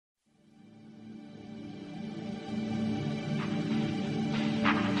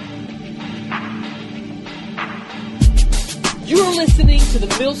You're listening to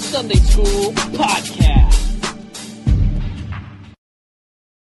the Mill Sunday School podcast.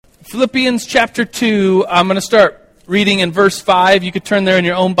 Philippians chapter 2, I'm going to start reading in verse 5. You could turn there in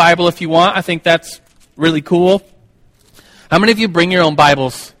your own Bible if you want. I think that's really cool. How many of you bring your own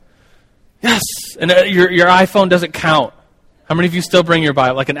Bibles? Yes. And your iPhone doesn't count. How many of you still bring your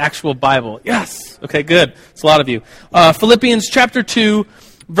Bible, like an actual Bible? Yes. Okay, good. It's a lot of you. Philippians chapter 2,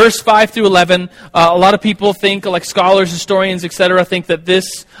 verse 5 through 11. A lot of people think, like scholars, historians, etc., think that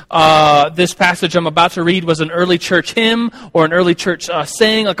this passage I'm about to read was an early church hymn or an early church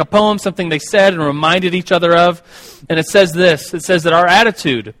saying, like a poem, something they said and reminded each other of. And it says this. It says that your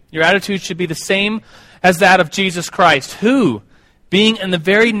attitude should be the same as that of Jesus Christ, who, being in the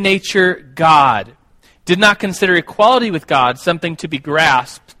very nature God, did not consider equality with God something to be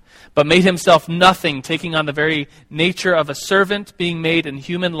grasped, but made himself nothing, taking on the very nature of a servant, being made in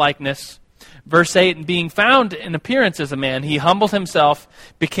human likeness. Verse 8, and being found in appearance as a man, he humbled himself,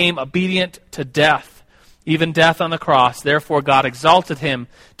 became obedient to death, even death on the cross. Therefore God exalted him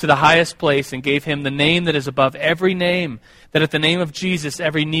to the highest place and gave him the name that is above every name, that at the name of Jesus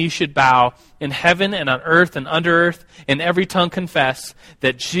every knee should bow, in heaven and on earth and under earth, and every tongue confess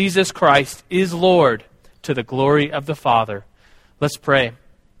that Jesus Christ is Lord, to the glory of the Father. Let's pray.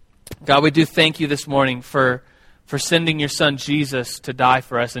 God, we do thank you this morning for sending your Son Jesus to die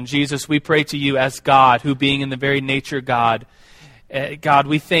for us. And Jesus, we pray to you as God, who being in the very nature God. God,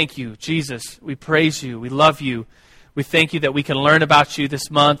 we thank you. Jesus, we praise you. We love you. We thank you that we can learn about you this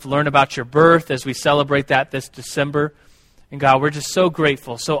month, learn about your birth as we celebrate that this December. And God, we're just so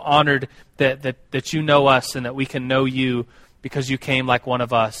grateful, so honored that you know us and that we can know you because you came like one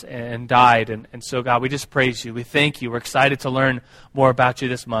of us and died. And so, God, we just praise you. We thank you. We're excited to learn more about you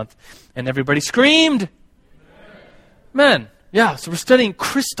this month. And everybody screamed, Amen. Yeah, so we're studying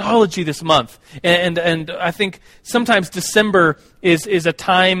Christology this month. And I think sometimes December is a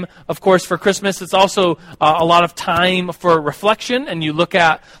time, of course, for Christmas. It's also a lot of time for reflection. And you look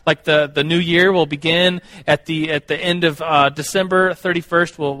at, like, the new year will begin at the end of December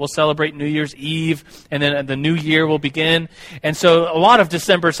 31st. We'll celebrate New Year's Eve, and then the new year will begin. And so a lot of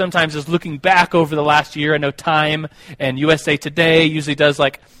December sometimes is looking back over the last year. I know Time and USA Today usually does,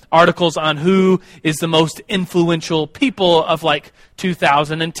 like, articles on who is the most influential people of like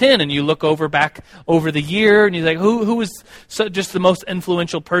 2010, and you look back over the year, and you're like, who was just the most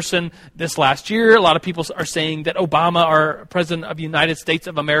influential person this last year? A lot of people are saying that Obama, our President of the United States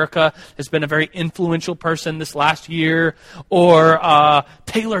of America, has been a very influential person this last year, or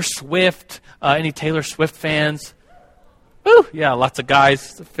Taylor Swift. Any Taylor Swift fans? Woo! Yeah, lots of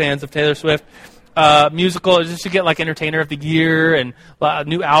guys, fans of Taylor Swift. Musical, just to get like Entertainer of the Year and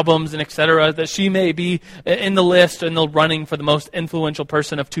new albums and etc. That she may be in the list and the running for the most influential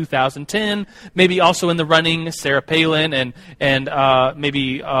person of 2010. Maybe also in the running Sarah Palin and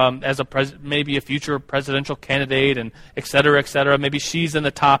maybe as maybe a future presidential candidate and etc. etc. Maybe she's in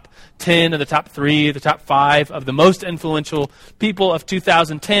the top 10 or the top 3, the top 5 of the most influential people of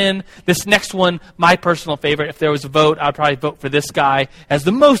 2010. This next one, my personal favorite. If there was a vote, I'd probably vote for this guy as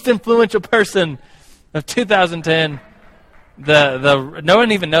the most influential person of 2010. No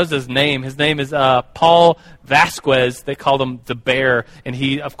one even knows his name. His name is Paul Vasquez. They called him the Bear, and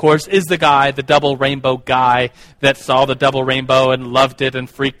he, of course, is the guy, the double rainbow guy that saw the double rainbow and loved it and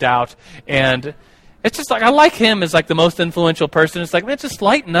freaked out. And it's just like, I like him as like the most influential person. It's like, man, just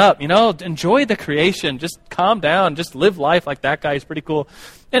lighten up, enjoy the creation, just calm down, just live life like that guy is pretty cool.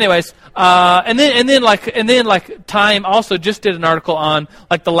 Anyways, and then Time also just did an article on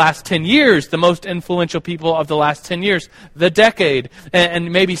like the last 10 years, the most influential people of the last 10 years, the decade, and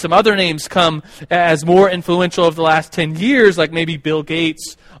maybe some other names come as more influential of the last 10 years, like maybe Bill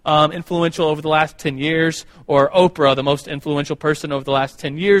Gates, influential over the last 10 years, or Oprah, the most influential person over the last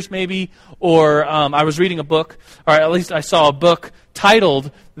 10 years maybe, or I was reading a book, or at least I saw a book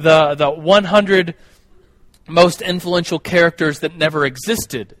titled the 100 most influential characters that never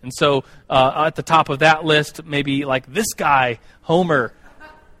existed. And so at the top of that list, maybe like this guy, Homer,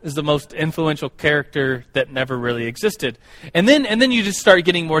 is the most influential character that never really existed. And then you just start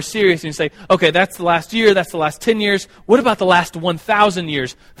getting more serious and you say, okay, that's the last year, that's the last 10 years. What about the last 1,000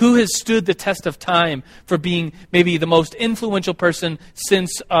 years? Who has stood the test of time for being maybe the most influential person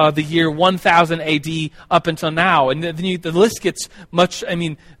since the year 1000 AD up until now? And then the list gets much,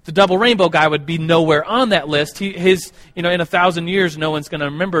 the double rainbow guy would be nowhere on that list. In 1,000 years, no one's going to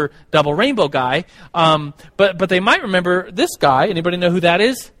remember double rainbow guy. But they might remember this guy. Anybody know who that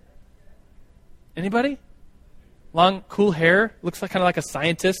is? Anybody? Long, cool hair. Looks like kind of like a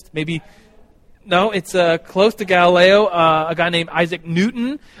scientist. Maybe No, it's close to Galileo. A guy named Isaac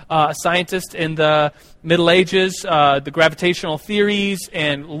Newton, a scientist in the Middle Ages, the gravitational theories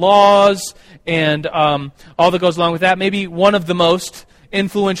and laws and all that goes along with that. Maybe one of the most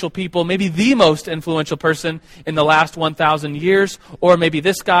influential people, maybe the most influential person in the last 1,000 years, or maybe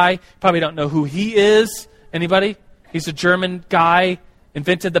this guy. Probably don't know who he is. Anybody? He's a German guy,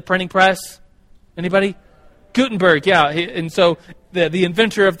 invented the printing press. Anybody? Gutenberg, yeah. And so the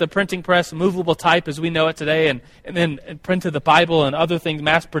inventor of the printing press, movable type as we know it today, and then printed the Bible and other things,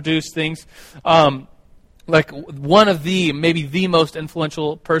 mass-produced things. Like one of maybe the most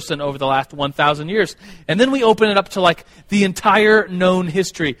influential person over the last 1,000 years. And then we open it up to like the entire known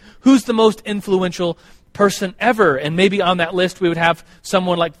history. Who's the most influential person ever? And maybe on that list we would have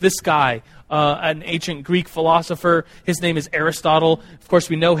someone like this guy, an ancient Greek philosopher. His name is Aristotle. Of course,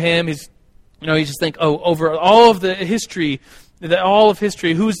 we know him. You just think, over all of the history,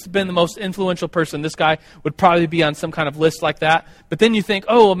 who's been the most influential person? This guy would probably be on some kind of list like that. But then you think,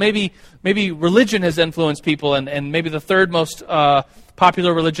 maybe religion has influenced people, and maybe the third most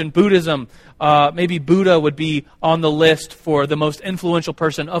popular religion, Buddhism. Maybe Buddha would be on the list for the most influential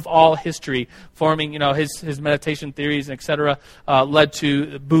person of all history, forming, his meditation theories, etc., led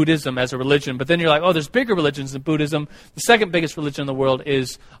to Buddhism as a religion. But then you're like, there's bigger religions than Buddhism. The second biggest religion in the world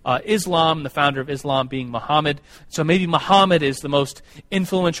is Islam, the founder of Islam being Muhammad. So maybe Muhammad is the most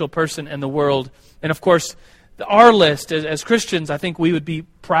influential person in the world. And of course, our list, as Christians, I think we would be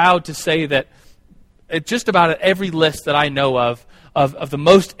proud to say that just about at every list that I know of the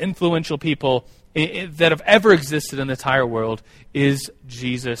most influential people that have ever existed in the entire world is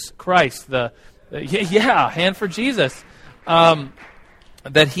Jesus Christ. Hand for Jesus.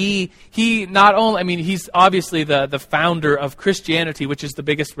 That he not only, he's obviously the founder of Christianity, which is the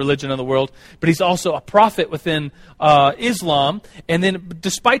biggest religion in the world, but he's also a prophet within Islam. And then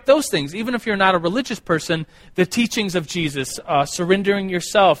despite those things, even if you're not a religious person, the teachings of Jesus, surrendering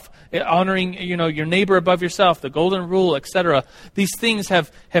yourself, honoring your neighbor above yourself, the golden rule, etc., these things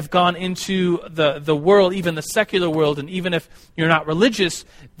have gone into the world, even the secular world, and even if you're not religious,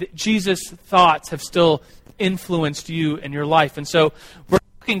 Jesus' thoughts have still influenced you in your life. And so we're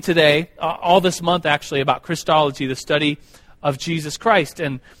talking today, all this month actually, about Christology, the study of Jesus Christ.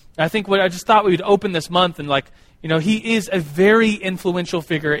 And I think I just thought we would open this month and he is a very influential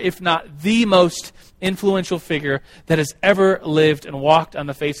figure, if not the most influential figure that has ever lived and walked on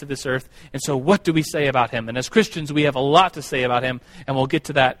the face of this earth. And so what do we say about him? And as Christians, we have a lot to say about him, and we'll get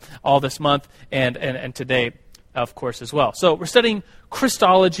to that all this month and today, of course, as well. So we're studying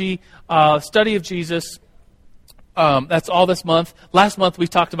Christology, study of Jesus. That's all this month. Last month we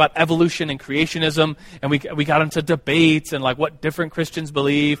talked about evolution and creationism, and we got into debates and what different Christians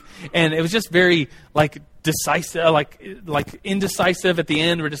believe, and it was just very decisive, indecisive at the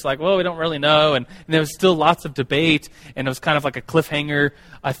end. We're just we don't really know, and there was still lots of debate, and it was kind of like a cliffhanger.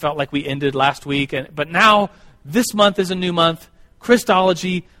 I felt like we ended last week, but now this month is a new month.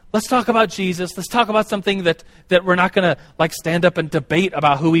 Christology. Let's talk about Jesus. Let's talk about something that we're not going to stand up and debate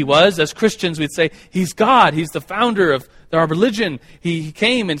about who he was. As Christians, we'd say he's God. He's the founder of our religion. He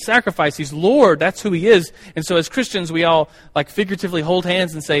came and sacrificed. He's Lord. That's who he is. And so as Christians, we all figuratively hold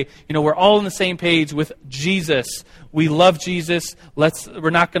hands and say, we're all on the same page with Jesus. We love Jesus. We're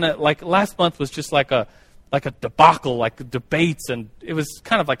not going to, last month was just like a debacle, debates, and it was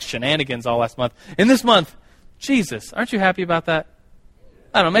kind of like shenanigans all last month. And this month, Jesus. Aren't you happy about that?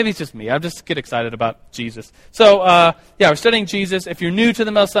 I don't know, maybe it's just me. I just get excited about Jesus. So, we're studying Jesus. If you're new to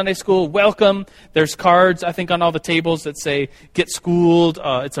the Mill Sunday School, welcome. There's cards, I think, on all the tables that say, Get Schooled.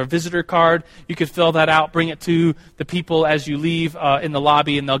 It's our visitor card. You could fill that out, bring it to the people as you leave in the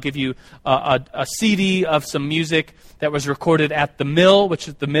lobby, and they'll give you a CD of some music that was recorded at the Mill,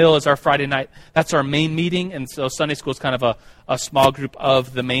 the Mill is our Friday night. That's our main meeting, and so Sunday School is kind of a small group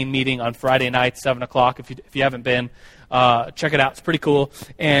of the main meeting on Friday night, 7 o'clock. If you haven't been, check it out. It's pretty cool.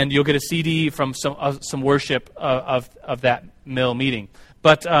 And you'll get a CD from some worship of that Mill meeting.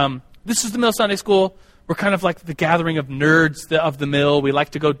 But this is the Mill Sunday School. We're kind of like the gathering of nerds of the Mill. We like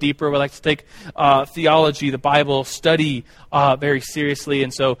to go deeper. We like to take theology, the Bible, study very seriously.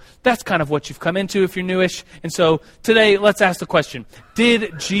 And so that's kind of what you've come into if you're newish. And so today, let's ask the question,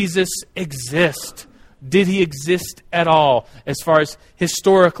 did Jesus exist? Did he exist at all? As far as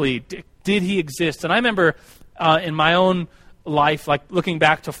historically, did he exist? And I remember in my own life, looking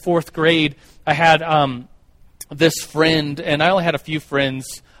back to fourth grade, I had this friend, and I only had a few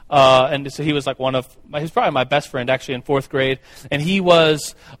friends, and so he was he was probably my best friend actually in fourth grade, and he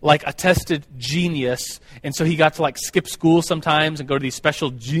was a tested genius, and so he got to skip school sometimes and go to these special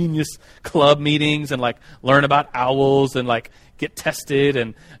genius club meetings and learn about owls and get tested,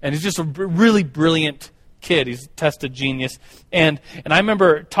 and he's just a really brilliant kid. He's a tested genius. And I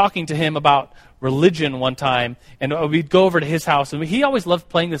remember talking to him about religion one time, and we'd go over to his house, and he always loved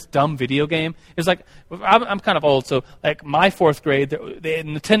playing this dumb video game. It was like, I'm kind of old, so like my fourth grade, the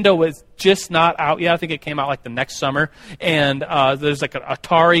Nintendo was just not out yet. I think it came out like the next summer, and there's like an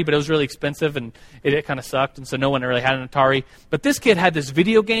Atari, but it was really expensive, and it kind of sucked, and so no one really had an Atari. But this kid had this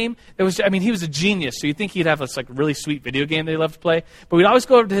video game that was, he was a genius, so you'd think he'd have this like really sweet video game that he loved to play. But we'd always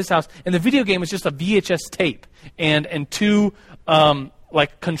go over to his house, and the video game was just a VHS tape and two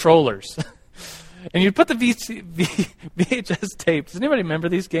like controllers. And you'd put the VHS tape. Does anybody remember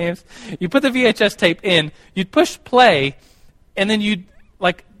these games? You put the VHS tape in, you'd push play, and then you'd,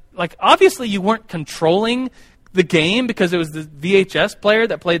 like obviously you weren't controlling the game because it was the VHS player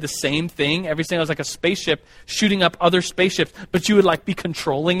that played the same thing every single. It was like a spaceship shooting up other spaceships, but you would like be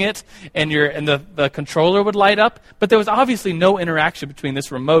controlling it, and the controller would light up. But there was obviously no interaction between this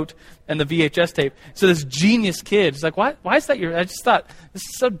remote and the VHS tape. So this genius kid is like, why is that I just thought this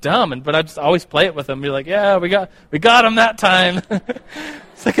is so dumb, but I just always play it with him. You're like, yeah, we got him that time.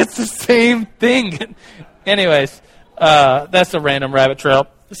 It's like it's the same thing. Anyways, that's a random rabbit trail.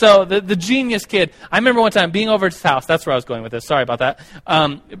 So the genius kid, I remember one time being over at his house. That's where I was going with this. Sorry about that.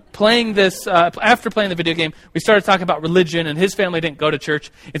 Playing this, after playing the video game, we started talking about religion, and his family didn't go to church.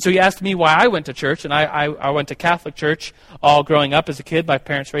 And so he asked me why I went to church, and I went to Catholic church all growing up as a kid. My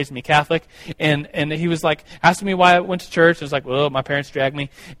parents raised me Catholic. And he was like, asking me why I went to church. I was like, well, my parents dragged me.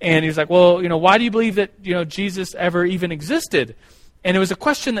 And he was like, well, why do you believe that, Jesus ever even existed? And it was a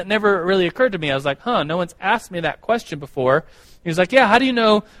question that never really occurred to me. I was like, no one's asked me that question before. He was like, yeah, how do you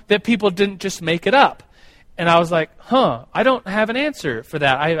know that people didn't just make it up? And I was like, I don't have an answer for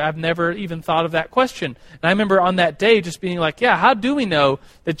that. I've never even thought of that question. And I remember on that day just being like, yeah, how do we know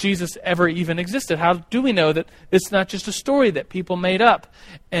that Jesus ever even existed? How do we know that it's not just a story that people made up?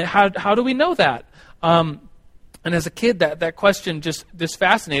 And how do we know that? And as a kid, that question just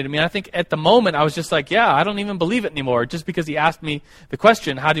fascinated me. And I think at the moment, I was just like, yeah, I don't even believe it anymore. Just because he asked me the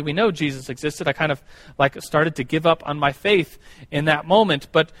question, how do we know Jesus existed? I kind of like started to give up on my faith in that moment.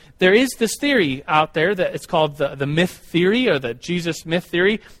 But there is this theory out there that it's called the myth theory, or the Jesus myth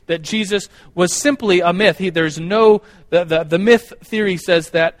theory, that Jesus was simply a myth. The myth theory says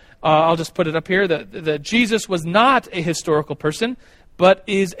that, I'll just put it up here, that Jesus was not a historical person, but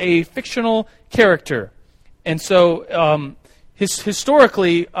is a fictional character. And so,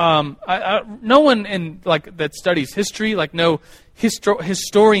 historically, no one that studies history,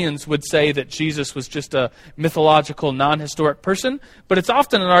 historians would say that Jesus was just a mythological, non-historic person. But it's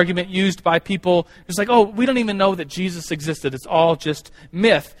often an argument used by people. It's like, we don't even know that Jesus existed. It's all just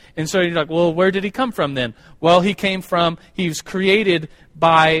myth. And so you're like, well, where did he come from then? Well, he was created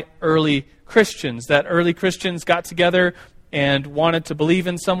by early Christians. That early Christians got together and wanted to believe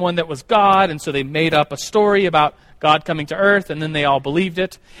in someone that was God, and so they made up a story about God coming to earth, and then they all believed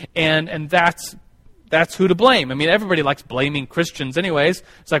it, and that's who to blame. I mean, everybody likes blaming Christians anyways.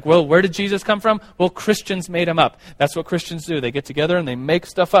 It's like, well, where did Jesus come from? Well, Christians made him up. That's what Christians do. They get together and they make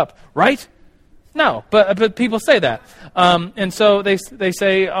stuff up, right? No, but people say that. And so they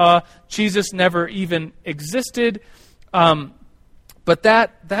say Jesus never even existed, but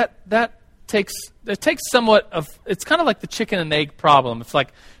that takes somewhat of, it's kind of like the chicken and egg problem. It's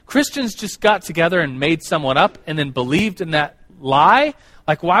like Christians just got together and made someone up and then believed in that lie.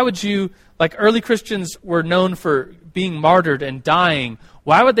 Like, why would you, like early Christians were known for being martyred and dying.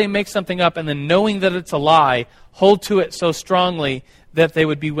 Why would they make something up and then, knowing that it's a lie, hold to it so strongly that they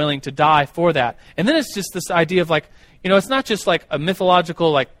would be willing to die for that? And then it's just this idea of like, it's not just like a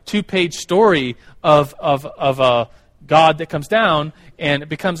mythological, like 2-page story of a God that comes down and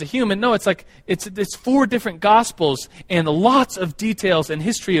becomes a human. No, it's like it's 4 different gospels and lots of details and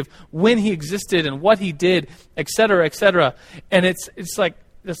history of when he existed and what he did, etc., etc. And it's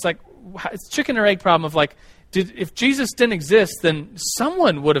chicken or egg problem of like, if Jesus didn't exist, then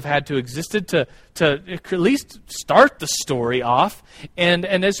someone would have had to existed to at least start the story off. And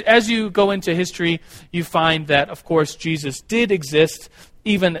as you go into history, you find that, of course, Jesus did exist.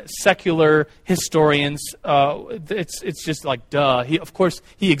 Even secular historians, it's just like, duh. Of course,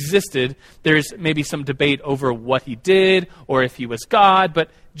 he existed. There's maybe some debate over what he did or if he was God, but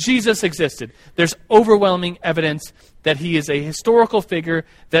Jesus existed. There's overwhelming evidence that he is a historical figure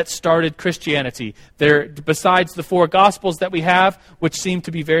that started Christianity. There, besides the 4 Gospels that we have, which seem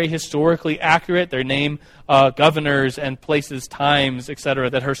to be very historically accurate, their name governors and places, times, etc.,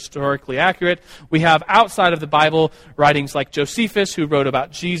 that are historically accurate. We have outside of the Bible writings like Josephus, who wrote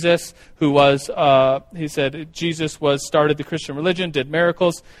about Jesus, who was, he said Jesus started the Christian religion, did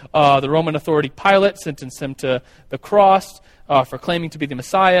miracles. The Roman authority Pilate sentenced him to the cross. for claiming to be the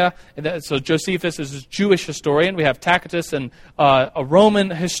Messiah. And so Josephus is a Jewish historian. We have Tacitus, a Roman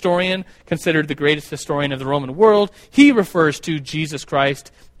historian, considered the greatest historian of the Roman world. He refers to Jesus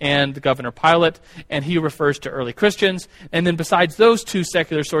Christ and the Governor Pilate, and he refers to early Christians. And then besides those two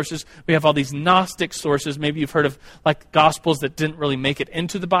secular sources, we have all these Gnostic sources. Maybe you've heard of like Gospels that didn't really make it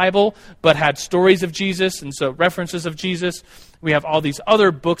into the Bible, but had stories of Jesus, and so references of Jesus. We have all these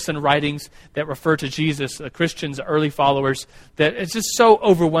other books and writings that refer to Jesus, the Christians, early followers, that it's just so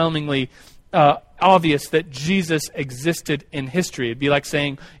overwhelmingly obvious that Jesus existed in history. It'd be like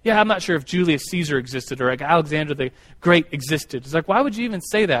saying, yeah, I'm not sure if Julius Caesar existed or like Alexander the Great existed. It's like, why would you even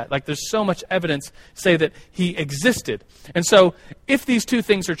say that? Like, there's so much evidence say that he existed. And so, if these two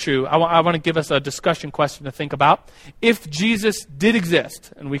things are true, I want to give us a discussion question to think about. If Jesus did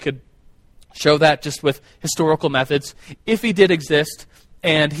exist, and we could show that just with historical methods, if he did exist,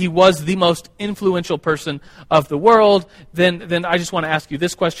 and he was the most influential person of the world, then I just want to ask you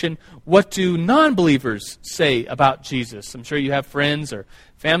this question. What do non-believers say about Jesus? I'm sure you have friends or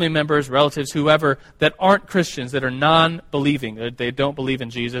family members, relatives, whoever, that aren't Christians, that are non-believing. They don't believe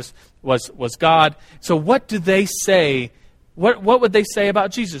in Jesus was God. So what do they say? What would they say about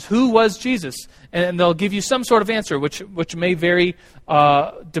Jesus? Who was Jesus? And they'll give you some sort of answer, which may vary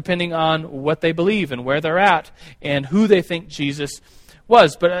depending on what they believe and where they're at and who they think Jesus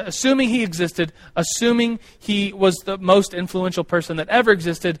was. But assuming he existed, assuming he was the most influential person that ever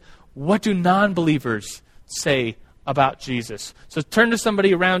existed, what do non-believers say about Jesus? So turn to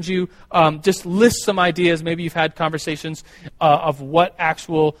somebody around you, just list some ideas. Maybe you've had conversations of what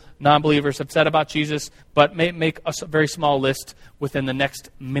actual non-believers have said about Jesus, but make a very small list within the next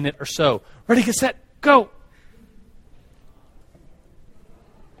minute or so. Ready, get set, go!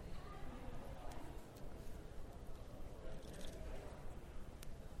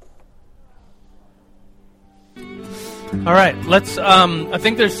 All right, let's, I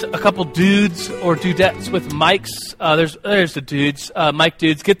think there's a couple dudes or dudettes with mics. There's the dudes, mic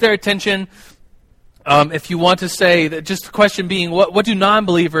dudes. Get their attention. If you want to say, that, just the question being, what do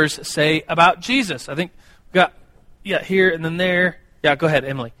non-believers say about Jesus? I think we got, here and then there. Yeah, go ahead,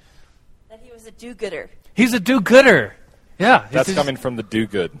 Emily. That he was a do-gooder. He's a do-gooder. Yeah. That's coming from the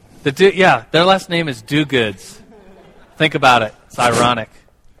do-good. Yeah, their last name is Do-Goods. Think about it. It's ironic.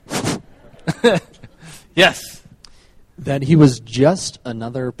 Yes. That he was just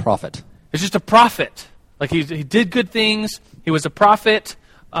another prophet. It's just a prophet. Like he did good things. He was a prophet.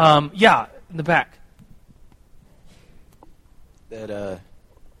 In the back. That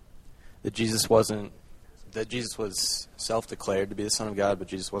Jesus was self-declared to be the Son of God, but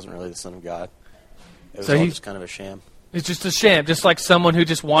Jesus wasn't really the Son of God. It was all just kind of a sham. It's just a sham, just like someone who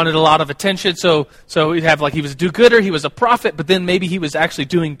just wanted a lot of attention. So we'd have like he was a do-gooder, he was a prophet, but then maybe he was actually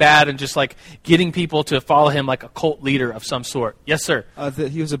doing bad and just like getting people to follow him like a cult leader of some sort. Yes, sir.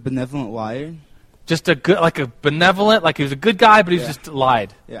 That he was a benevolent liar. Just like he was a good guy, but he just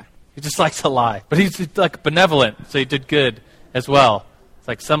lied. Yeah. He just likes to lie, but he's like benevolent, so he did good as well. It's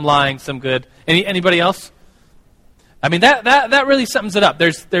like some lying, some good. Anybody else? I mean that really sums it up.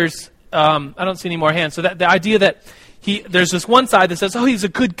 There's I don't see any more hands. So that the idea that there's this one side that says, oh, he's a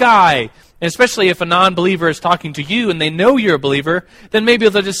good guy. And especially if a non-believer is talking to you and they know you're a believer, then maybe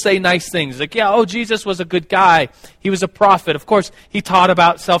they'll just say nice things. Like, Jesus was a good guy. He was a prophet. Of course, he taught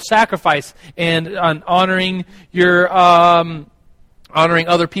about self-sacrifice and on honoring your honoring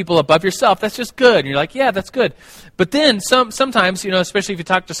other people above yourself. That's just good. And you're like, yeah, that's good. But then sometimes, especially if you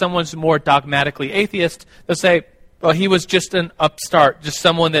talk to someone who's more dogmatically atheist, they'll say, well, he was just an upstart, just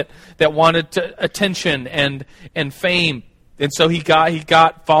someone that wanted attention and fame. And so he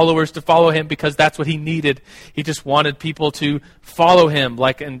got followers to follow him because that's what he needed. He just wanted people to follow him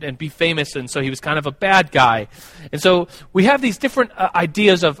and be famous, and so he was kind of a bad guy. And so we have these different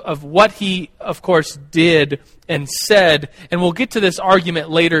ideas of what he, of course, did and said, and we'll get to this argument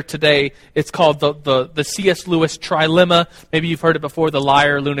later today. It's called the C.S. Lewis trilemma. Maybe you've heard it before, the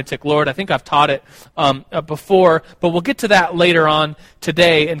liar, lunatic, Lord. I think I've taught it before, but we'll get to that later on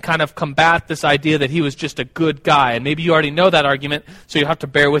today and kind of combat this idea that he was just a good guy. And maybe you already know that argument, so you'll have to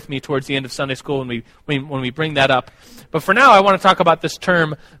bear with me towards the end of Sunday school when we bring that up. But for now, I want to talk about this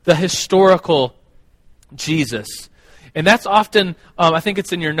term, the historical Jesus. And that's often, I think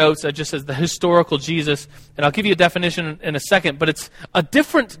it's in your notes, it just says the historical Jesus. And I'll give you a definition in a second, but it's a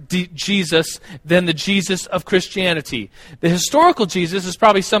different Jesus than the Jesus of Christianity. The historical Jesus is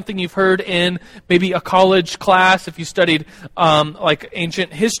probably something you've heard in maybe a college class if you studied like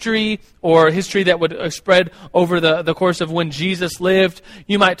ancient history or history that would spread over the course of when Jesus lived.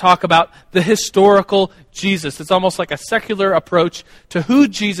 You might talk about the historical Jesus. It's almost like a secular approach to who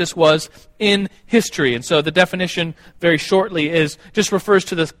Jesus was in history. And so the definition, very shortly, just refers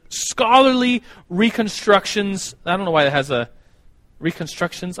to the scholarly reconstructions. I don't know why it has a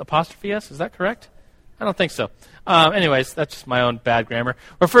reconstructions apostrophe S. Is that correct? I don't think so. Anyways, that's just my own bad grammar.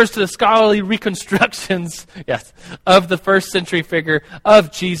 Refers to the scholarly reconstructions, yes, of the first century figure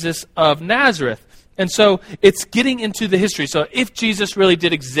of Jesus of Nazareth. And so it's getting into the history. So if Jesus really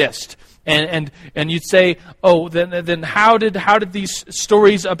did exist, and you'd say, oh, then how did these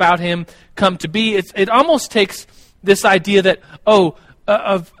stories about him come to be? It almost takes this idea that,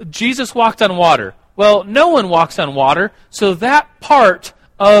 of Jesus walked on water. Well, no one walks on water, so that part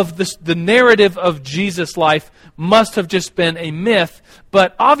of the narrative of Jesus' life must have just been a myth,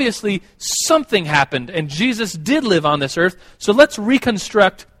 but obviously something happened, and Jesus did live on this earth, so let's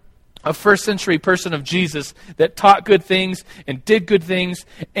reconstruct a first century person of Jesus that taught good things and did good things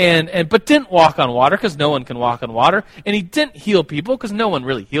but didn't walk on water because no one can walk on water, and he didn't heal people because no one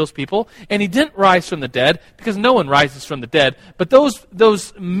really heals people, and he didn't rise from the dead because no one rises from the dead. But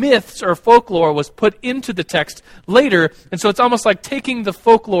those myths or folklore was put into the text later, and so it's almost like taking the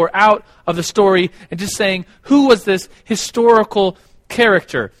folklore out of the story and just saying, who was this historical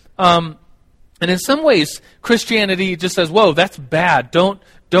character? And in some ways, Christianity just says, whoa, that's bad. Don't,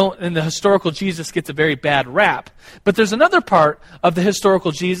 and the historical Jesus gets a very bad rap. But there's another part of the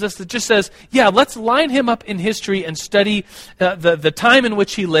historical Jesus that just says, yeah, let's line him up in history and study the time in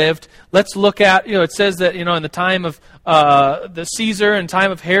which he lived. Let's look at, it says that, in the time of the Caesar and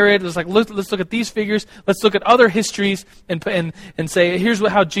time of Herod, it's like, let's look at these figures. Let's look at other histories and say, here's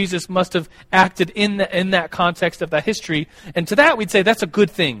how Jesus must have acted in that context of that history. And to that, we'd say that's a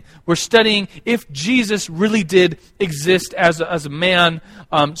good thing. We're studying if Jesus really did exist as a man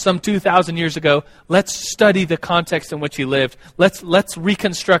some 2,000 years ago. Let's study the context in which he lived. Let's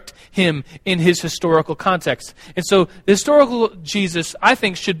reconstruct him in his historical context. And so the historical Jesus, I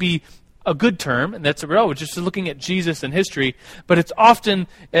think, should be a good term, and that's just looking at Jesus in history, but it's often,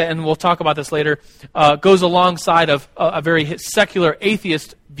 and we'll talk about this later, goes alongside of a very secular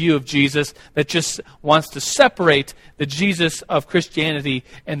atheist view of Jesus that just wants to separate the Jesus of Christianity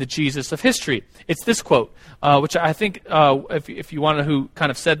and the Jesus of history. It's this quote, which I think, if you want to know who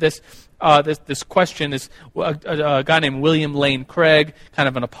kind of said this, this question is a guy named William Lane Craig, kind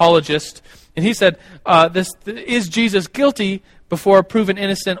of an apologist, and he said, is Jesus guilty before proven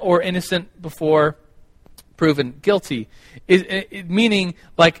innocent or innocent before proven guilty? Meaning,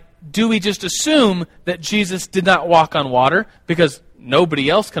 like, do we just assume that Jesus did not walk on water because nobody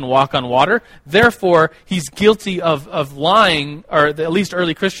else can walk on water? Therefore, he's guilty of lying, or at least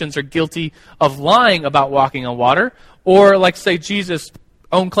early Christians are guilty of lying about walking on water. Or, like, say, Jesus'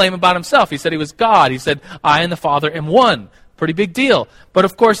 own claim about himself. He said he was God. He said, I and the Father am one. Pretty big deal. But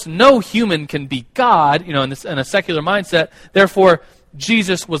of course, no human can be God, in a secular mindset. Therefore,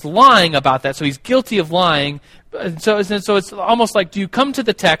 Jesus was lying about that. So he's guilty of lying. So it's almost like, do you come to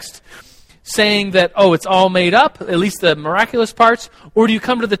the text saying that, it's all made up, at least the miraculous parts, or do you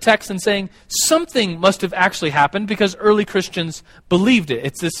come to the text and saying something must have actually happened because early Christians believed it?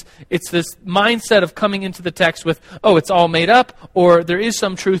 It's this mindset of coming into the text with, it's all made up, or there is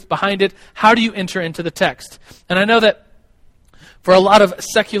some truth behind it. How do you enter into the text? And I know that for a lot of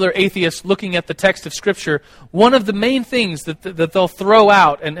secular atheists looking at the text of Scripture, one of the main things that they'll throw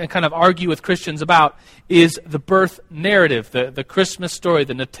out and kind of argue with Christians about is the birth narrative, the Christmas story,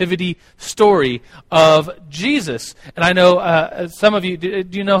 the nativity story of Jesus. And I know some of you, do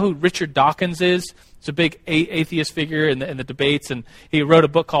you know who Richard Dawkins is? He's a big atheist figure in the debates, and he wrote a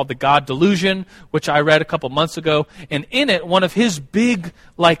book called The God Delusion, which I read a couple months ago. And in it, one of his big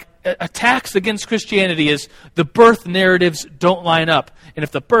attacks against Christianity is the birth narratives don't line up. And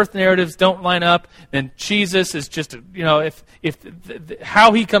if the birth narratives don't line up, then Jesus is just, if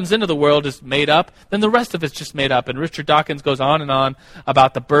how he comes into the world is made up, then the rest of it's just made up. And Richard Dawkins goes on and on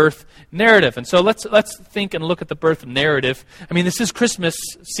about the birth narrative. And so let's think and look at the birth narrative. I mean, this is Christmas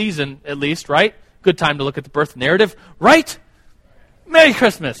season, at least, right? Good time to look at the birth narrative, right? Merry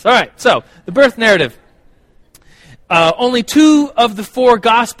Christmas. All right, so the birth narrative. Only 2 of the 4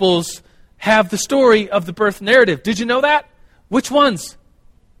 Gospels have the story of the birth narrative. Did you know that? Which ones?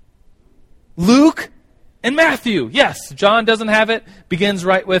 Luke and Matthew. Yes, John doesn't have it. Begins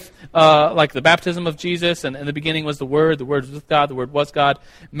right with the baptism of Jesus, and in the beginning was the Word was with God, the Word was God.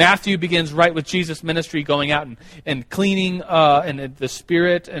 Matthew begins right with Jesus' ministry, going out and cleaning and the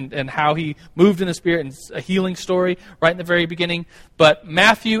Spirit and how he moved in the Spirit, and a healing story right in the very beginning. But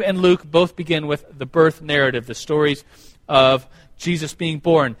Matthew and Luke both begin with the birth narrative, the stories of Jesus being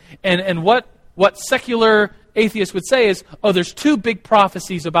born. And what secular atheists would say is, oh, there's two big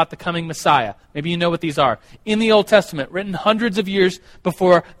prophecies about the coming Messiah. Maybe you know what these are. In the Old Testament, written hundreds of years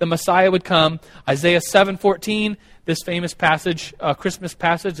before the Messiah would come, Isaiah 7:14, this famous passage, Christmas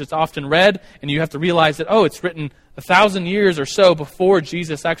passage, it's often read, and you have to realize that, oh, it's written 1,000 years or so before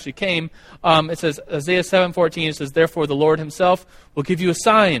Jesus actually came. It says, Isaiah 7:14, it says, therefore the Lord himself will give you a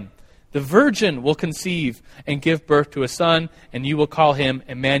sign. The virgin will conceive and give birth to a son, and you will call him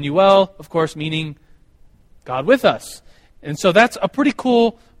Emmanuel, of course, meaning God with us. And so that's a pretty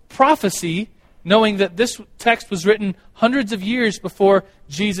cool prophecy, knowing that this text was written hundreds of years before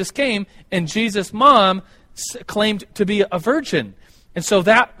Jesus came, and Jesus' mom claimed to be a virgin. And so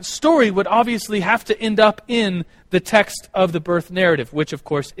that story would obviously have to end up in the text of the birth narrative, which of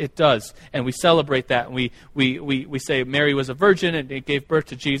course it does. And we celebrate that. And we say Mary was a virgin and it gave birth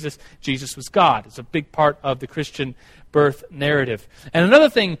to Jesus. Jesus was God. It's a big part of the Christian birth narrative. And another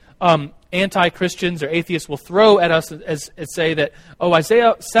thing anti-Christians or atheists will throw at us as say that, oh,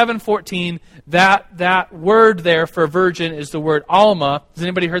 Isaiah 7:14, that word there for virgin is the word Alma. Has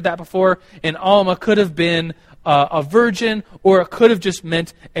anybody heard that before? And Alma could have been a virgin, or it could have just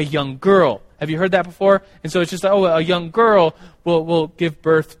meant a young girl. Have you heard that before? And so it's just, oh, a young girl will give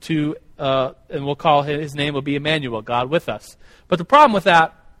birth to, and we'll call his name will be Emmanuel, God with us. But the problem with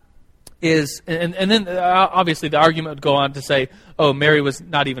that is, and then obviously the argument would go on to say, oh, Mary was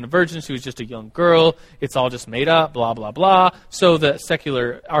not even a virgin, she was just a young girl, it's all just made up, blah, blah, blah. So the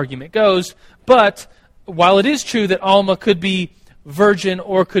secular argument goes. But while it is true that Alma could be virgin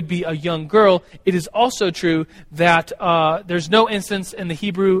or could be a young girl, it is also true that there's no instance in the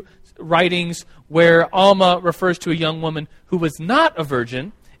Hebrew writings where Alma refers to a young woman who was not a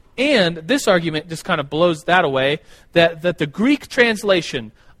virgin. And this argument just kind of blows that away, that the Greek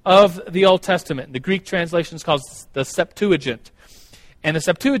translation of the Old Testament, the Greek translation is called the Septuagint. And the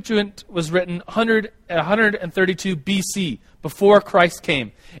Septuagint was written 132 BC, before Christ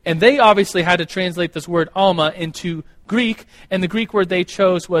came. And they obviously had to translate this word Alma into Greek, and the Greek word they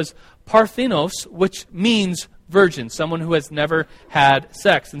chose was Parthenos, which means virgin, someone who has never had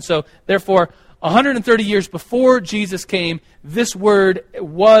sex. And so, therefore, 130 years before Jesus came, this word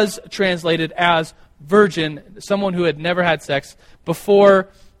was translated as virgin, someone who had never had sex, before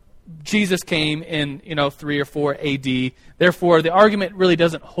Jesus came in 3 or 4 AD. Therefore, the argument really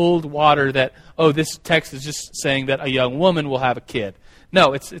doesn't hold water that, oh, this text is just saying that a young woman will have a kid.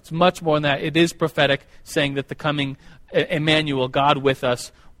 No, it's much more than that. It is prophetic, saying that the coming Emmanuel, God with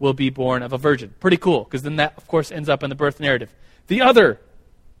us, will be born of a virgin. Pretty cool, because then that, of course, ends up in the birth narrative. The other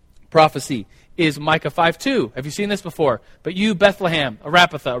prophecy is Micah 5:2. Have you seen this before? But you, Bethlehem,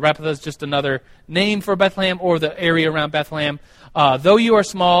 Ephrathah is just another name for Bethlehem, or the area around Bethlehem. Though you are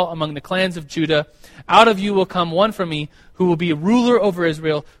small among the clans of Judah, out of you will come one from me who will be a ruler over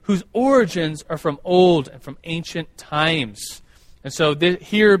Israel, whose origins are from old and from ancient times. And so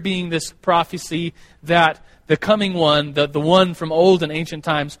here being this prophecy that the coming one, the one from old and ancient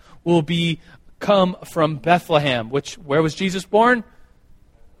times, will come from Bethlehem. Where was Jesus born?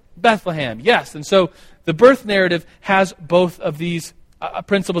 Bethlehem, yes. And so the birth narrative has both of these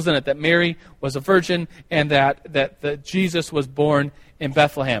principles in it, that Mary was a virgin and that Jesus was born in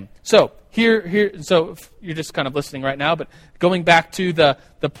Bethlehem. So so you're just kind of listening right now, but going back to the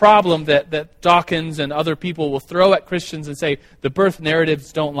problem that Dawkins and other people will throw at Christians and say the birth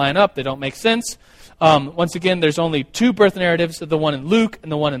narratives don't line up, they don't make sense. Once again, there's only two birth narratives, the one in Luke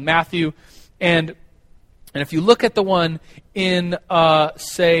and the one in Matthew. And if you look at the one in,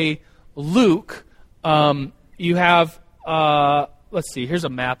 say, Luke, you have, let's see, here's a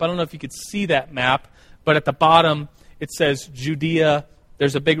map. I don't know if you could see that map, but at the bottom it says Judea.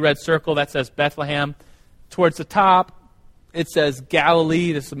 There's a big red circle that says Bethlehem. Towards the top, it says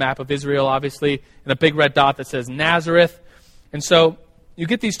Galilee. This is a map of Israel, obviously, and a big red dot that says Nazareth. And so you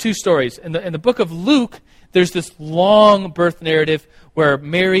get these two stories. In the book of Luke, there's this long birth narrative where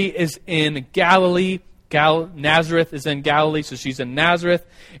Mary is in Galilee. Nazareth is in Galilee, so she's in Nazareth,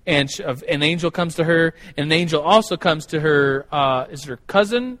 and an angel comes to her, and an angel also comes to her, is her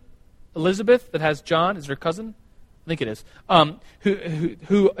cousin, Elizabeth, that has John, is her cousin? I think it is,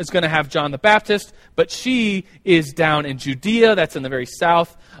 who is going to have John the Baptist, but she is down in Judea, that's in the very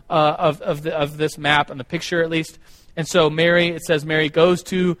south of this map, and the picture at least. And so it says Mary goes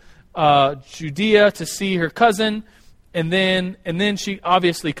to Judea to see her cousin, and then she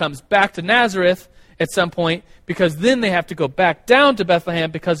obviously comes back to Nazareth at some point, because then they have to go back down to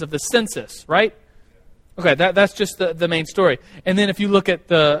Bethlehem because of the census, right? Okay, that's just the main story. And then if you look at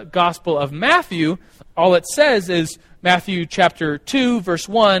the Gospel of Matthew, all it says is Matthew chapter 2, verse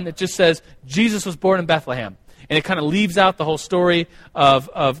 1, it just says, Jesus was born in Bethlehem. And it kind of leaves out the whole story of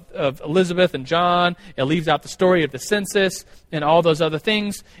Elizabeth and John. It leaves out the story of the census and all those other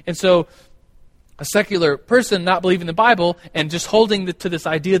things. And so a secular person not believing the Bible and just holding to this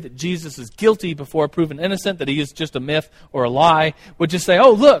idea that Jesus is guilty before proven innocent, that he is just a myth or a lie, would just say,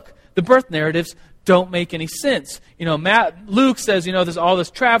 oh, look, the birth narratives don't make any sense. Luke says, there's all this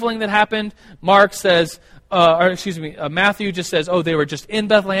traveling that happened. Mark says, Matthew just says, they were just in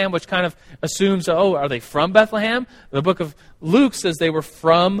Bethlehem, which kind of assumes, are they from Bethlehem? The book of Luke says they were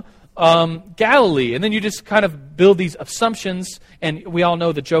from Galilee. And then you just kind of build these assumptions, and we all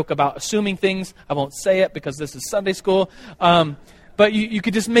know the joke about assuming things. I won't say it because this is Sunday school. But you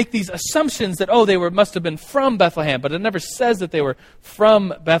could just make these assumptions that, they must have been from Bethlehem, but it never says that they were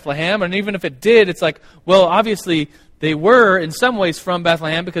from Bethlehem. And even if it did, it's like, well, obviously they were in some ways from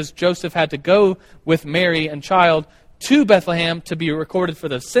Bethlehem because Joseph had to go with Mary and child to Bethlehem to be recorded for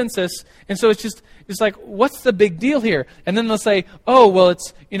the census. And so it's like, what's the big deal here? And then they'll say,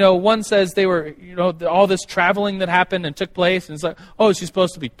 it's, one says they were, all this traveling that happened and took place. And it's like, she's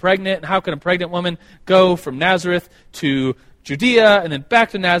supposed to be pregnant. And how can a pregnant woman go from Nazareth to Judea and then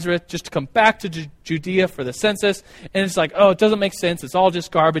back to Nazareth just to come back to Judea for the census? And it's like, it doesn't make sense. It's all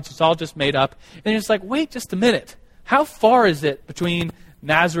just garbage. It's all just made up. And it's like, wait just a minute. How far is it between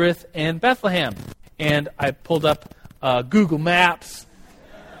Nazareth and Bethlehem? And I pulled up Google Maps,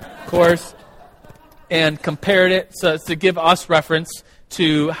 of course, and compared it to give us reference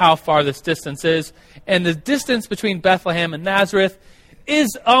to how far this distance is. And the distance between Bethlehem and Nazareth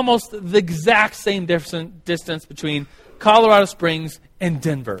is almost the exact same distance between Colorado Springs and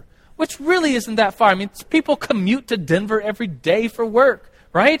Denver, which really isn't that far. I mean, people commute to Denver every day for work,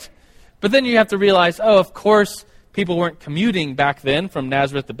 right? But then you have to realize, of course, people weren't commuting back then from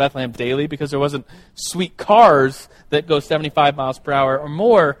Nazareth to Bethlehem daily because there wasn't sweet cars that go 75 miles per hour or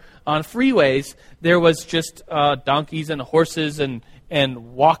more on freeways. There was just donkeys and horses and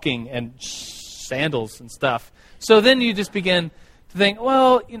walking and sandals and stuff. So then you just begin to think,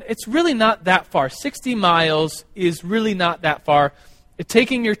 it's really not that far. 60 miles is really not that far.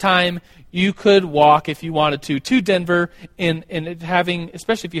 Taking your time, you could walk if you wanted to Denver, and having,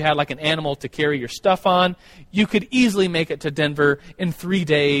 especially if you had like an animal to carry your stuff on, you could easily make it to Denver in 3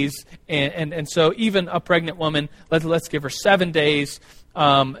 days. And so even a pregnant woman, let's give her 7 days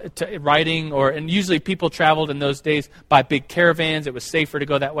to riding, and usually people traveled in those days by big caravans. It was safer to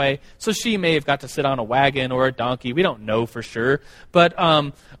go that way. So she may have got to sit on a wagon or a donkey. We don't know for sure. But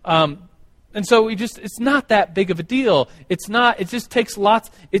and so it's not that big of a deal. It's not, it just takes lots,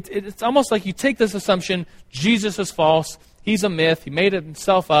 it's almost like you take this assumption, Jesus is false, he's a myth, he made it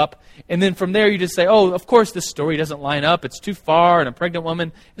himself up, and then from there you just say, of course this story doesn't line up, it's too far, and a pregnant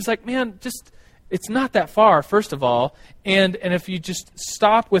woman. It's like, man, it's not that far, first of all, and if you just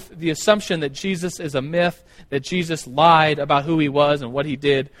stop with the assumption that Jesus is a myth, that Jesus lied about who he was and what he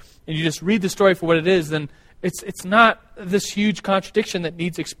did, and you just read the story for what it is, then it's not this huge contradiction that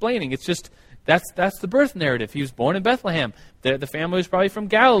needs explaining. It's just, that's the birth narrative. He was born in Bethlehem. The family was probably from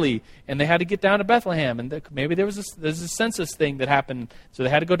Galilee, and they had to get down to Bethlehem. And maybe there's a census thing that happened, so they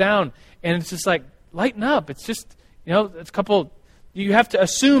had to go down. And it's just like, lighten up. It's just, it's a couple, you have to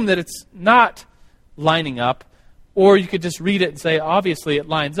assume that it's not lining up, or you could just read it and say, obviously it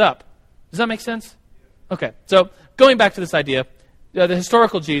lines up. Does that make sense? Okay, so going back to this idea, the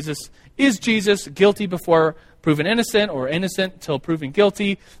historical Jesus, is Jesus guilty before proven innocent, or innocent until proven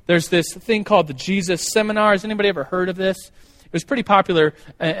guilty? There's this thing called the Jesus Seminar. Has anybody ever heard of this? It was pretty popular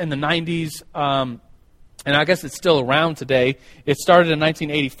in the 90s, and I guess it's still around today. It started in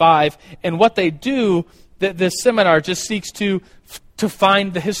 1985, and what they do, this seminar just seeks to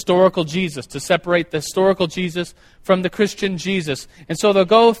find the historical Jesus, to separate the historical Jesus from the Christian Jesus. And so they'll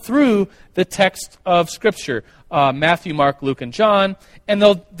go through the text of Scripture, Matthew, Mark, Luke, and John, and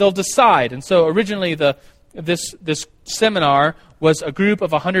they'll decide. And so originally this seminar was a group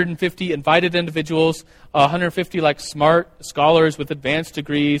of 150 invited individuals, 150 like smart scholars with advanced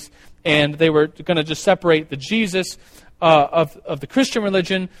degrees, and they were going to just separate the Jesus of the Christian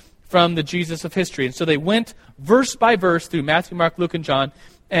religion from the Jesus of history. And so they went verse by verse through Matthew, Mark, Luke, and John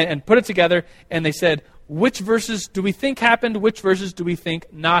and put it together, and they said, which verses do we think happened? Which verses do we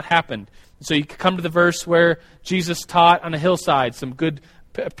think not happened? And so you come to the verse where Jesus taught on a hillside some good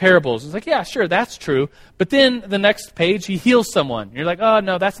parables. It's like, yeah, sure, that's true. But then the next page, he heals someone. You're like, oh,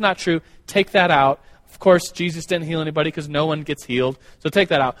 no, that's not true. Take that out. Of course, Jesus didn't heal anybody because no one gets healed, so take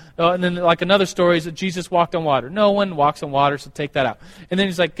that out. And then like another story is that Jesus walked on water. No one walks on water, so take that out. And then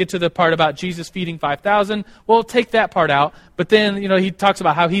he's like, get to the part about Jesus feeding 5,000. Well, take that part out. But then, he talks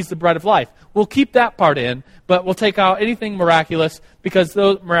about how he's the bread of life. We'll keep that part in, but we'll take out anything miraculous because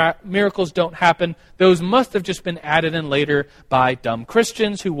those miracles don't happen. Those must have just been added in later by dumb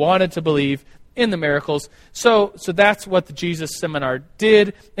Christians who wanted to believe in the miracles. So that's what the Jesus Seminar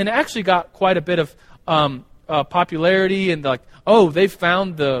did, and it actually got quite a bit of popularity, and they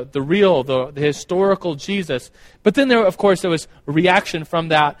found the historical Jesus. But then there was a reaction from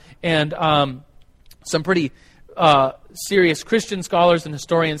that, and some pretty serious Christian scholars and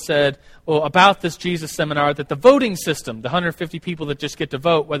historians said about this Jesus Seminar that the voting system, the 150 people that just get to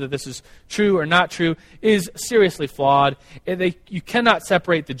vote, whether this is true or not true, is seriously flawed. You cannot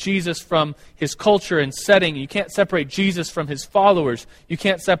separate the Jesus from his culture and setting. You can't separate Jesus from his followers. You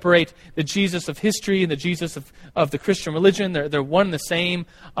can't separate the Jesus of history and the Jesus of the Christian religion. They're one and the same.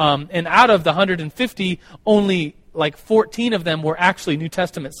 And out of the 150, only 14 of them were actually New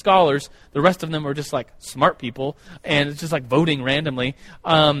Testament scholars. The rest of them were just smart people, and it's just voting randomly.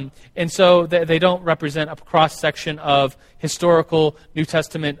 And so they don't represent a cross-section of historical New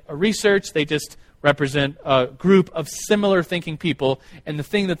Testament research. They just represent a group of similar thinking people. And the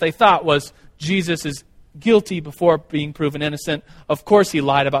thing that they thought was Jesus is guilty before being proven innocent. Of course, he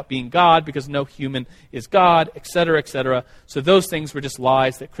lied about being God because no human is God, etc., etc. So those things were just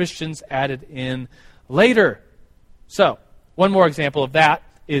lies that Christians added in later. So, one more example of that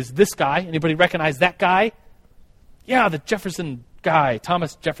is this guy. Anybody recognize that guy? Yeah, the Jefferson guy,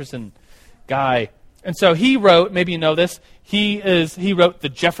 Thomas Jefferson guy. And so he wrote, maybe you know this, he wrote the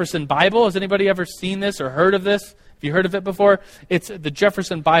Jefferson Bible. Has anybody ever seen this or heard of this? Have you heard of it before? It's the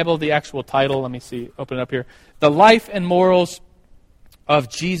Jefferson Bible, the actual title. Let me see, open it up here. The Life and Morals of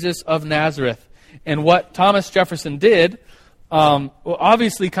Jesus of Nazareth. And what Thomas Jefferson did,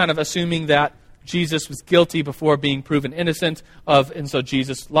 obviously kind of assuming that Jesus was guilty before being proven innocent and so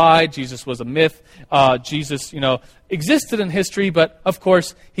Jesus lied. Jesus was a myth. Jesus, existed in history, but of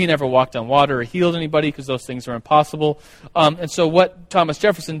course he never walked on water or healed anybody because those things are impossible. And so what Thomas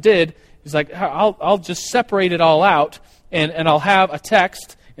Jefferson did is I'll just separate it all out, and I'll have a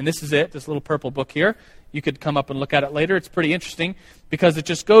text, and this is it, this little purple book here. You could come up and look at it later. It's pretty interesting because it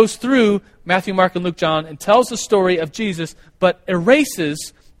just goes through Matthew, Mark, and Luke, John, and tells the story of Jesus, but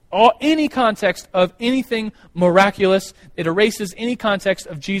erases any context of anything miraculous. It erases any context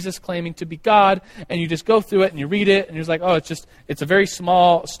of Jesus claiming to be God, and you just go through it and you read it, and you're like, it's a very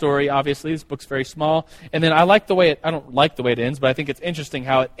small story, obviously. This book's very small. And then I don't like the way it ends, but I think it's interesting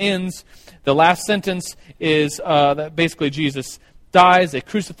how it ends. The last sentence is that basically Jesus dies, they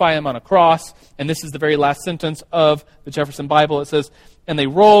crucify him on a cross, and this is the very last sentence of the Jefferson Bible. It says, "And they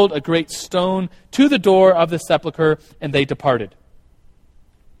rolled a great stone to the door of the sepulchre, and they departed."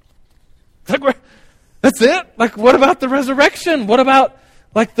 That's it? What about the resurrection? What about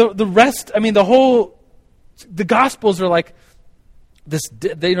the rest? I mean, the Gospels are this,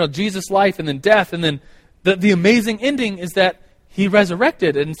 Jesus' life and then death, and then the amazing ending is that he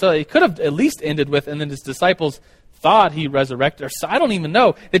resurrected. And so it could have at least ended with, and then his disciples thought he resurrected. Or I don't even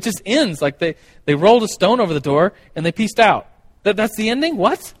know. It just ends they rolled a stone over the door and they peaced out. That's the ending?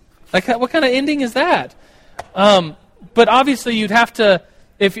 What? What kind of ending is that? But obviously you'd have to.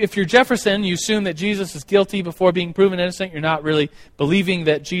 If you're Jefferson, you assume that Jesus is guilty before being proven innocent. You're not really believing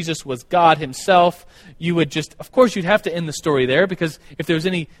that Jesus was God himself. You would of course, you'd have to end the story there, because if there was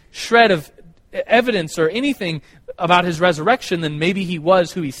any shred of evidence or anything about his resurrection, then maybe he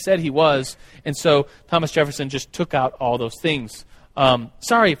was who he said he was. And so Thomas Jefferson just took out all those things.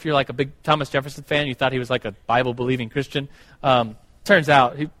 Sorry if you're a big Thomas Jefferson fan. You thought he was a Bible-believing Christian. Turns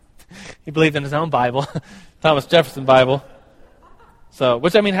out he believed in his own Bible, Thomas Jefferson Bible. So,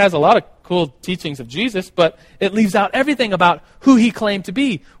 which has a lot of cool teachings of Jesus, but it leaves out everything about who he claimed to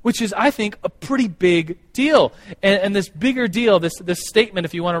be, which is, I think, a pretty big deal. And this bigger deal, this statement,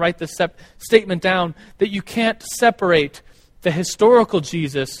 if you want to write this statement down, that you can't separate the historical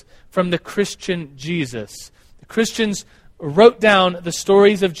Jesus from the Christian Jesus. The Christians wrote down the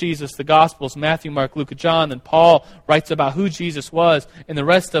stories of Jesus, the Gospels, Matthew, Mark, Luke, and John, and Paul writes about who Jesus was, and the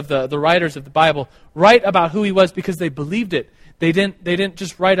rest of the writers of the Bible write about who he was because they believed it. They didn't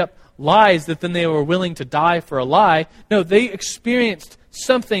just write up lies that then they were willing to die for a lie. No, they experienced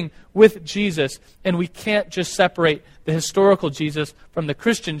something with Jesus, and we can't just separate the historical Jesus from the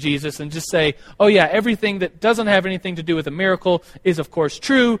Christian Jesus and just say, oh yeah, everything that doesn't have anything to do with a miracle is of course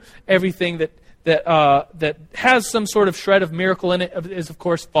true. Everything that has some sort of shred of miracle in it is, of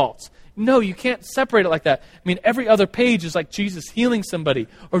course, false. No, you can't separate it like that. I mean, every other page is like Jesus healing somebody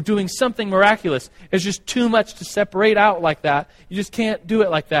or doing something miraculous. It's just too much to separate out like that. You just can't do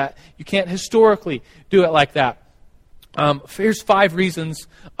it like that. You can't historically do it like that. Here's 5 reasons.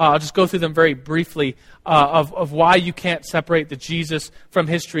 I'll just go through them very briefly of why you can't separate the Jesus from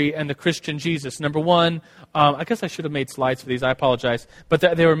history and the Christian Jesus. Number 1, I guess I should have made slides for these. I apologize. But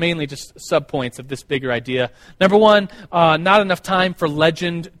they were mainly just subpoints of this bigger idea. Number 1, not enough time for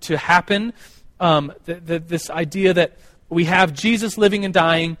legend to happen. This idea that we have Jesus living and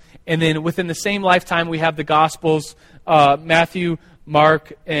dying, and then within the same lifetime we have the Gospels, Matthew,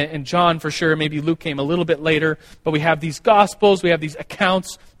 Mark, and John for sure. Maybe Luke came a little bit later. But we have these Gospels. We have these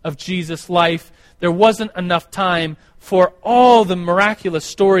accounts of Jesus' life. There wasn't enough time for all the miraculous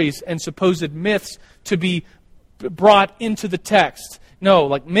stories and supposed myths to be brought into the text. No,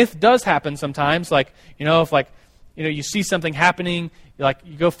 like myth does happen sometimes. Like, if you see something happening, like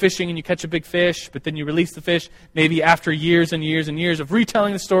you go fishing and you catch a big fish, but then you release the fish. Maybe after years and years and years of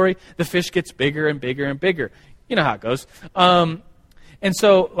retelling the story, the fish gets bigger and bigger and bigger. You know how it goes. And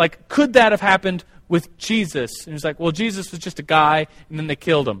so, could that have happened with Jesus? And it's like, well, Jesus was just a guy, and then they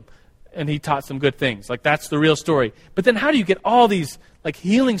killed him, and he taught some good things. That's the real story. But then how do you get all these,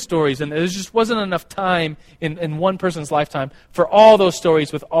 healing stories? And there just wasn't enough time in one person's lifetime for all those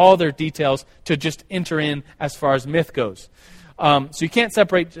stories with all their details to just enter in as far as myth goes. So you can't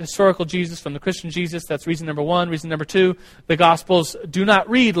separate historical Jesus from the Christian Jesus. That's reason number 1. Reason number 2, the Gospels do not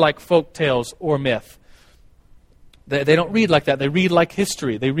read like folk tales or myth. They don't read like that. They read like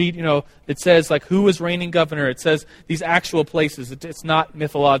history. They read, it says who was reigning governor. It says these actual places. It's not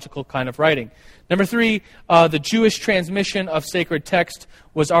mythological kind of writing. Number 3, the Jewish transmission of sacred text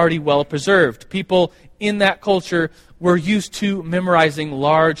was already well preserved. People in that culture were used to memorizing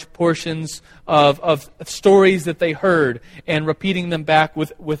large portions of stories that they heard and repeating them back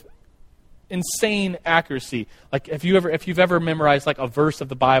with insane accuracy. If you've ever memorized a verse of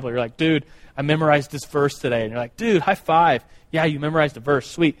the Bible, you're like, dude, I memorized this verse today. And you're like, dude, high five. Yeah, you memorized a verse.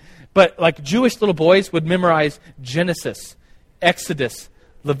 Sweet. But Jewish little boys would memorize Genesis, Exodus,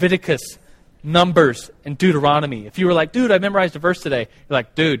 Leviticus, Numbers, and Deuteronomy. If you were like, dude, I memorized a verse today, you're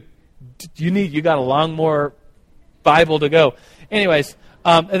like, dude, you got a long more Bible to go. Anyways,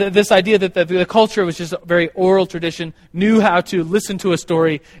 this idea that the culture was just a very oral tradition, knew how to listen to a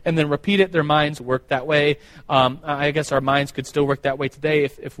story and then repeat it. Their minds worked that way. I guess our minds could still work that way today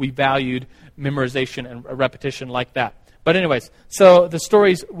if we valued memorization and repetition like that. But anyways, so the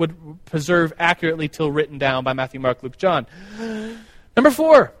stories would preserve accurately till written down by Matthew, Mark, Luke, John. Number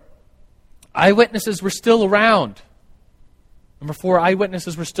 4, eyewitnesses were still around.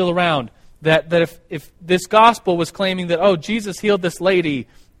 That if this gospel was claiming that, Jesus healed this lady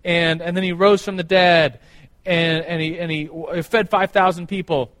and then he rose from the dead and he fed 5,000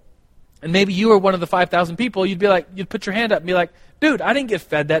 people, and maybe you were one of the 5,000 people, you'd put your hand up and be like, dude, I didn't get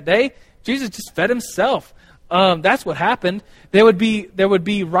fed that day. Jesus just fed himself. That's what happened. There would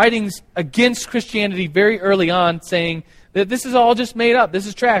be writings against Christianity very early on saying that this is all just made up. This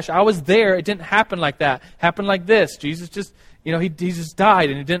is trash. I was there. It didn't happen like that. It happened like this. Jesus just, Jesus died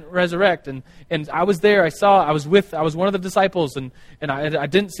and he didn't resurrect. And I was there. I was one of the disciples and I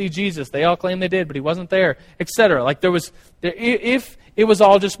didn't see Jesus. They all claim they did, but he wasn't there, etc. If it was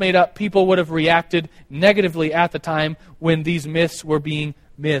all just made up, people would have reacted negatively at the time when these myths were being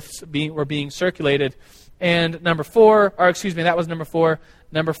circulated. And that was number 4.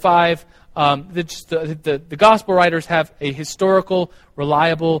 Number 5, the gospel writers have a historical,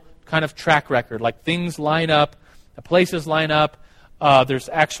 reliable kind of track record. Things line up, the places line up. There's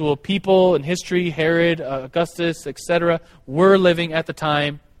actual people in history, Herod, Augustus, etc., were living at the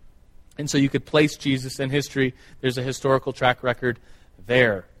time. And so you could place Jesus in history. There's a historical track record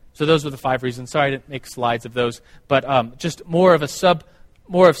there. So those were the 5 reasons. Sorry I didn't make slides of those. But just more of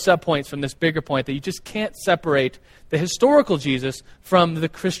subpoints from this bigger point that you just can't separate the historical Jesus from the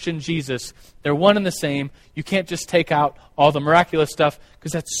Christian Jesus. They're one and the same. You can't just take out all the miraculous stuff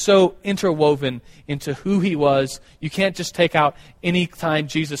because that's so interwoven into who he was. You can't just take out any time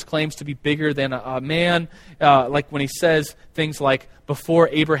Jesus claims to be bigger than a man. Like when he says things like, before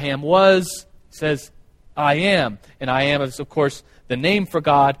Abraham was, he says, I am. And I am is, of course, the name for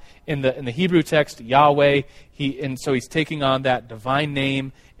God in the Hebrew text, Yahweh. So he's taking on that divine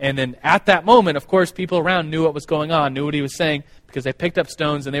name. And then at that moment, of course, people around knew what was going on, knew what he was saying, because they picked up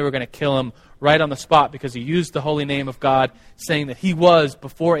stones and they were going to kill him right on the spot because he used the holy name of God, saying that he was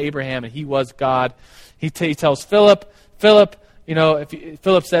before Abraham and he was God. He tells Philip, Philip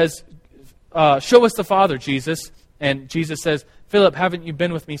says, show us the Father, Jesus. And Jesus says, Philip, haven't you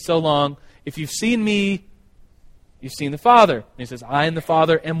been with me so long if you've seen me, you've seen the Father. And he says, I and the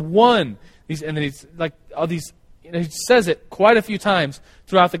Father am one. And then he's like all these, he says it quite a few times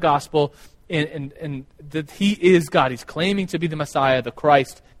throughout the gospel, and that he is God. He's claiming to be the Messiah, the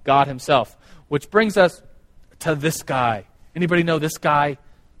Christ, God himself. Which brings us to this guy. Anybody know this guy?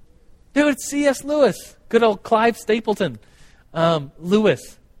 Dude, it's C.S. Lewis. Good old Clive Stapleton.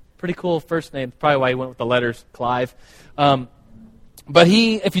 Lewis. Pretty cool first name. Probably why he went with the letters, Clive. But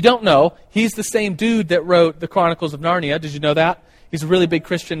if you don't know, he's the same dude that wrote the Chronicles of Narnia. Did you know that? He's a really big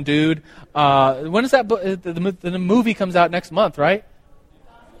Christian dude. When is that book? The movie comes out next month, right?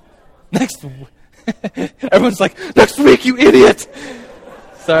 Everyone's like, next week, you idiot!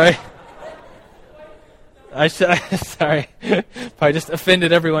 Sorry. Sorry. Probably just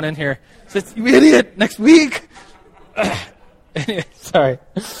offended everyone in here. Says, you idiot, next week! Sorry.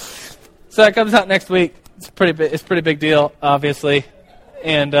 So that comes out next week. It's a pretty big deal, obviously.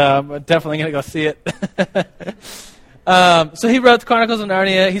 And I'm definitely going to go see it. So he wrote the Chronicles of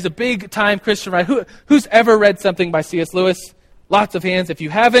Narnia. He's a big-time Christian writer. Who's ever read something by C.S. Lewis? Lots of hands. If you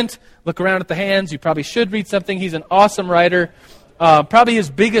haven't, look around at the hands. You probably should read something. He's an awesome writer. Probably his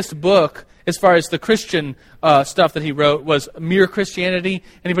biggest book, as far as the Christian stuff that he wrote, was Mere Christianity.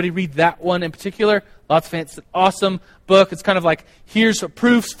 Anybody read that one in particular? Lots of hands. It's an awesome book. It's kind of like, here's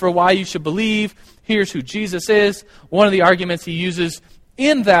proofs for why you should believe. Here's who Jesus is. One of the arguments he uses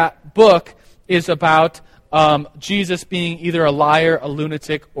in that book is about Jesus being either a liar, a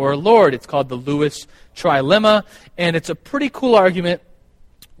lunatic, or a Lord. It's called the Lewis trilemma, and it's a pretty cool argument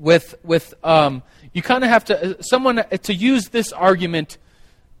with you kind of have to use this argument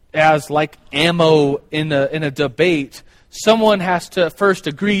as like ammo in a debate. Someone has to first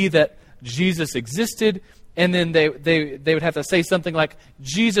agree that Jesus existed, and then they would have to say something like,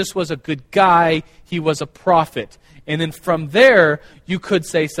 Jesus was a good guy, he was a prophet. And then from there, you could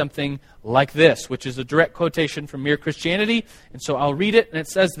say something like this, which is a direct quotation from Mere Christianity. And so I'll read it, and it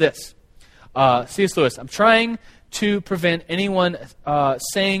says this. C.S. Lewis, I'm trying to prevent anyone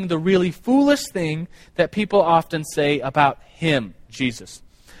saying the really foolish thing that people often say about him, Jesus.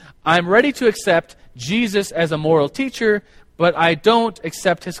 I'm ready to accept Jesus as a moral teacher, but I don't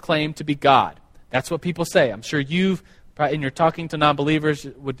accept his claim to be God. That's what people say. I'm sure you've, and you're talking to non-believers,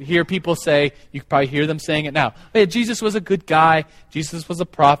 would hear people say, you probably hear them saying it now, hey, Jesus was a good guy, Jesus was a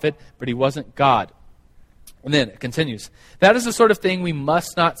prophet, but he wasn't God. And then it continues. That is the sort of thing we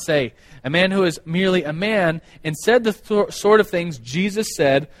must not say. A man who is merely a man and said the sort of things Jesus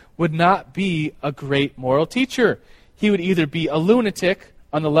said would not be a great moral teacher. He would either be a lunatic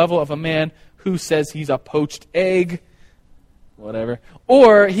on the level of a man who says he's a poached egg, whatever,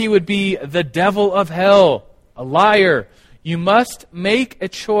 or he would be the devil of hell, a liar. You must make a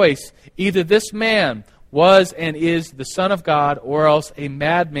choice. Either this man was and is the Son of God, or else a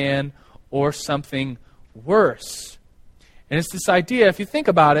madman or something worse. And it's this idea, if you think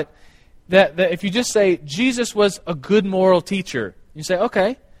about it, that if you just say Jesus was a good moral teacher, you say,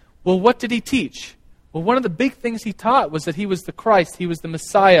 okay, well, what did he teach? Well, one of the big things he taught was that he was the Christ, he was the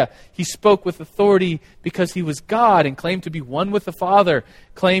Messiah. He spoke with authority because he was God and claimed to be one with the Father,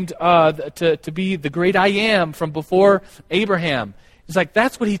 claimed to be the great I am from before Abraham. It's like,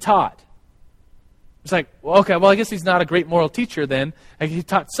 that's what he taught. It's like, well, okay, well, I guess he's not a great moral teacher then. Like, he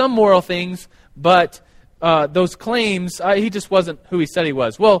taught some moral things, but those claims, he just wasn't who he said he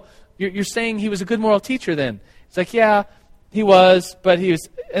was. Well, you're saying he was a good moral teacher then. It's like, yeah, he was, but he was,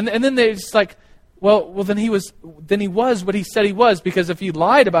 and then they're just like, well, then he was what he said he was, because if he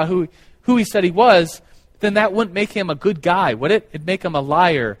lied about who he said he was, then that wouldn't make him a good guy, would it? It'd make him a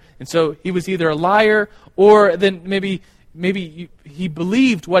liar. And so he was either a liar, or then maybe he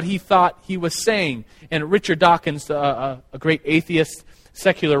believed what he thought he was saying. And Richard Dawkins, a great atheist,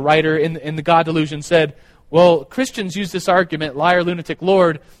 secular writer in the God Delusion, said, well, Christians use this argument, liar, lunatic,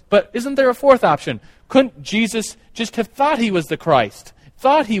 Lord, but isn't there a fourth option? Couldn't Jesus just have thought he was the Christ,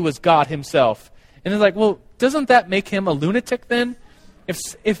 thought he was God himself? And it's like, well, doesn't that make him a lunatic then?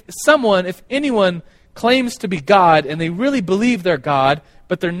 If anyone claims to be God and they really believe they're God,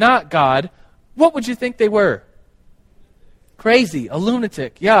 but they're not God, what would you think they were? Crazy, a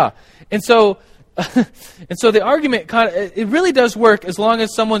lunatic, yeah. And so the argument it really does work as long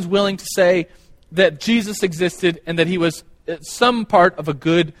as someone's willing to say that Jesus existed and that he was some part of a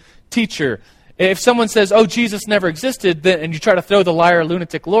good teacher. If someone says, oh, Jesus never existed, and you try to throw the liar,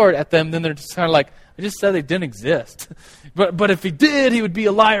 lunatic, Lord at them, then they're just kind of like, I just said they didn't exist. But if he did, he would be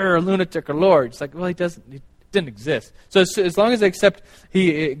a liar or a lunatic or Lord. It's like, well, he didn't exist. So as long as they accept he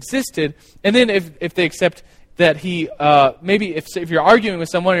existed, and then if they accept that he, maybe if you're arguing with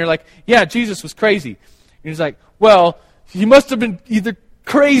someone and you're like, yeah, Jesus was crazy. And he's like, well, he must have been either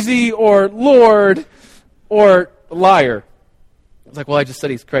crazy or Lord or liar. It's like, well, I just said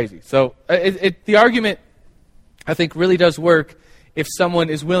he's crazy. So the argument, I think, really does work if someone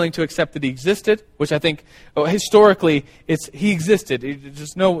is willing to accept that he existed, which I think historically he existed.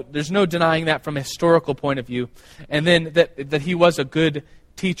 There's no denying that from a historical point of view. And then that he was a good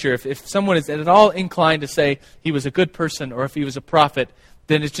teacher. If someone is at all inclined to say he was a good person or if he was a prophet,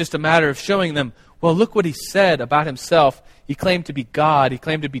 then it's just a matter of showing them, well, look what he said about himself. He claimed to be God. He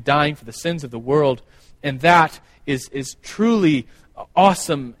claimed to be dying for the sins of the world. And that is truly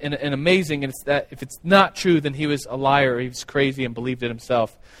awesome and amazing. And it's that if it's not true, then he was a liar, or he was crazy and believed it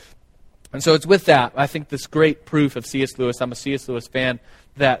himself. And so it's with that, I think, this great proof of C.S. Lewis. I'm a C.S. Lewis fan,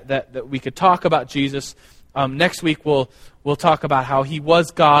 that we could talk about Jesus. Next week we'll talk about how he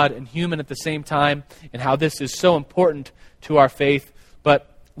was God and human at the same time, and how this is so important to our faith.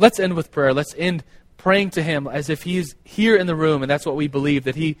 But let's end with prayer. Let's end praying to him as if he's here in the room, and that's what we believe,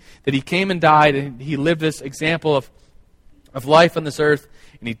 that he came and died, and he lived this example of life on this earth,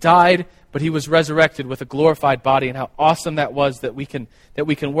 and he died, but he was resurrected with a glorified body, and how awesome that was that we can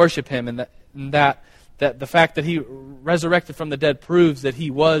worship him, and that the fact that he resurrected from the dead proves that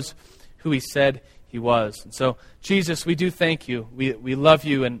he was who he said he was. And so, Jesus, we do thank you. We love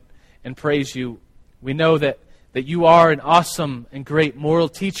you and praise you. We know that you are an awesome and great moral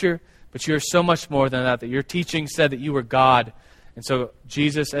teacher, but you're so much more than that your teaching said that you were God. And so,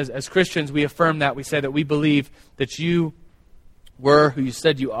 Jesus, as Christians, we affirm that. We say that we believe that you were who you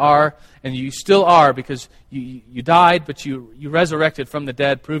said you are, and you still are, because you died, but you resurrected from the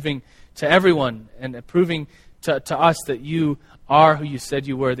dead, proving to everyone and proving to us that you are who you said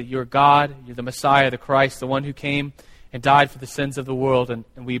you were, that you're God, you're the Messiah, the Christ, the one who came and died for the sins of the world. And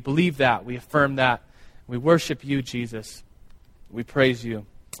we believe that. We affirm that. We worship you, Jesus. We praise you.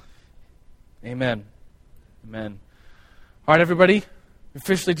 Amen. Amen. All right, everybody.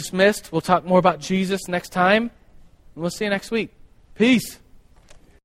 Officially dismissed. We'll talk more about Jesus next time. And we'll see you next week. Peace.